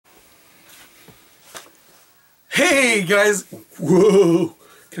Hey guys, whoa,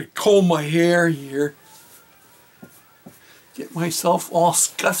 gonna comb my hair here. Get myself all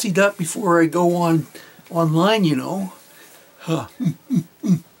scussied up before I go online, you know. Huh.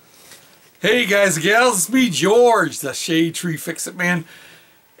 Hey guys and gals, it's me, George, the Shade Tree Fix-It Man.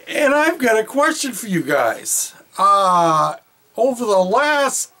 And I've got a question for you guys. Over the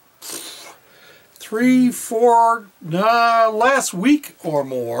last last week or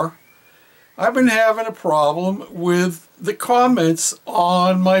more, I've been having a problem with the comments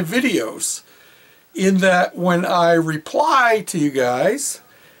on my videos. In that when I reply to you guys,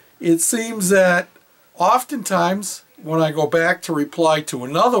 it seems that oftentimes when I go back to reply to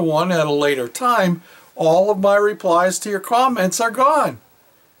another one at a later time, all of my replies to your comments are gone.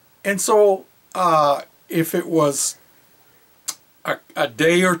 And so if it was a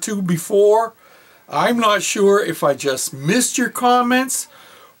day or two before, I'm not sure if I just missed your comments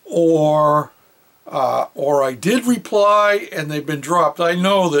or I did reply and they've been dropped. I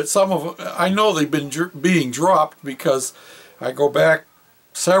know that they've been being dropped because I go back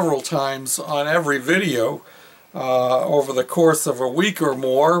several times on every video over the course of a week or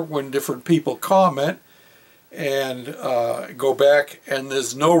more when different people comment, and go back and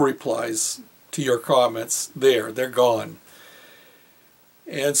there's no replies to your comments there. They're gone.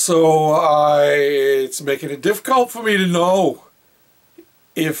 And so it's making it difficult for me to know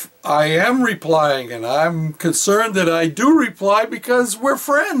if I am replying, and I'm concerned that I do reply because we're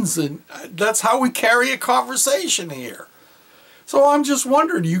friends and that's how we carry a conversation here. So I'm just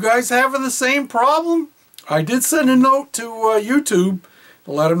wondering, you guys having the same problem? I did send a note to YouTube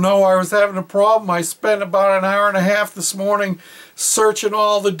to let them know I was having a problem. I spent about an hour and a half this morning searching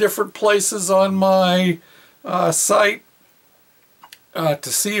all the different places on my site to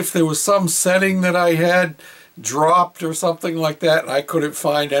see if there was some setting that I had dropped or something like that. I couldn't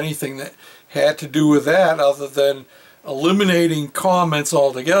find anything that had to do with that other than eliminating comments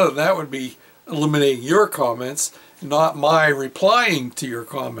altogether. That would be eliminating your comments, not my replying to your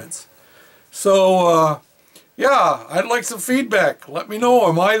comments. So yeah, I'd like some feedback. Let me know,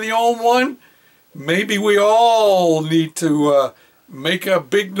 am I the only one? Maybe we all need to make a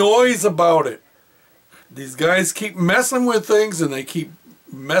big noise about it. These guys keep messing with things and they keep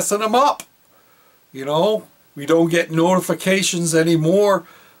messing them up. You know, we don't get notifications anymore,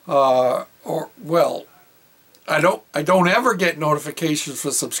 I don't ever get notifications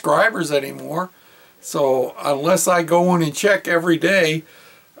for subscribers anymore. So unless I go in and check every day,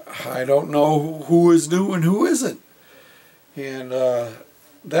 I don't know who is new and who isn't. And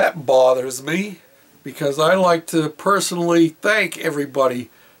that bothers me because I like to personally thank everybody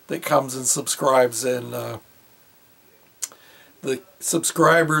that comes and subscribes, and the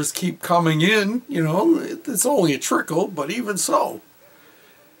subscribers keep coming in. You know, it's only a trickle, but even so.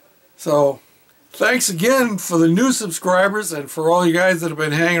 So thanks again for the new subscribers, and for all you guys that have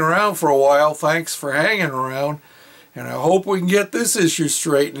been hanging around for a while, thanks for hanging around. And I hope we can get this issue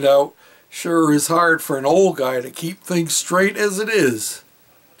straightened out. Sure is hard for an old guy to keep things straight as it is.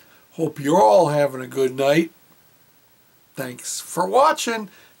 Hope you're all having a good night. Thanks for watching,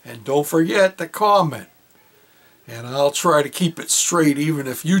 and don't forget to comment. And I'll try to keep it straight even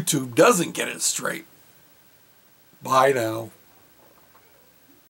if YouTube doesn't get it straight. Bye now.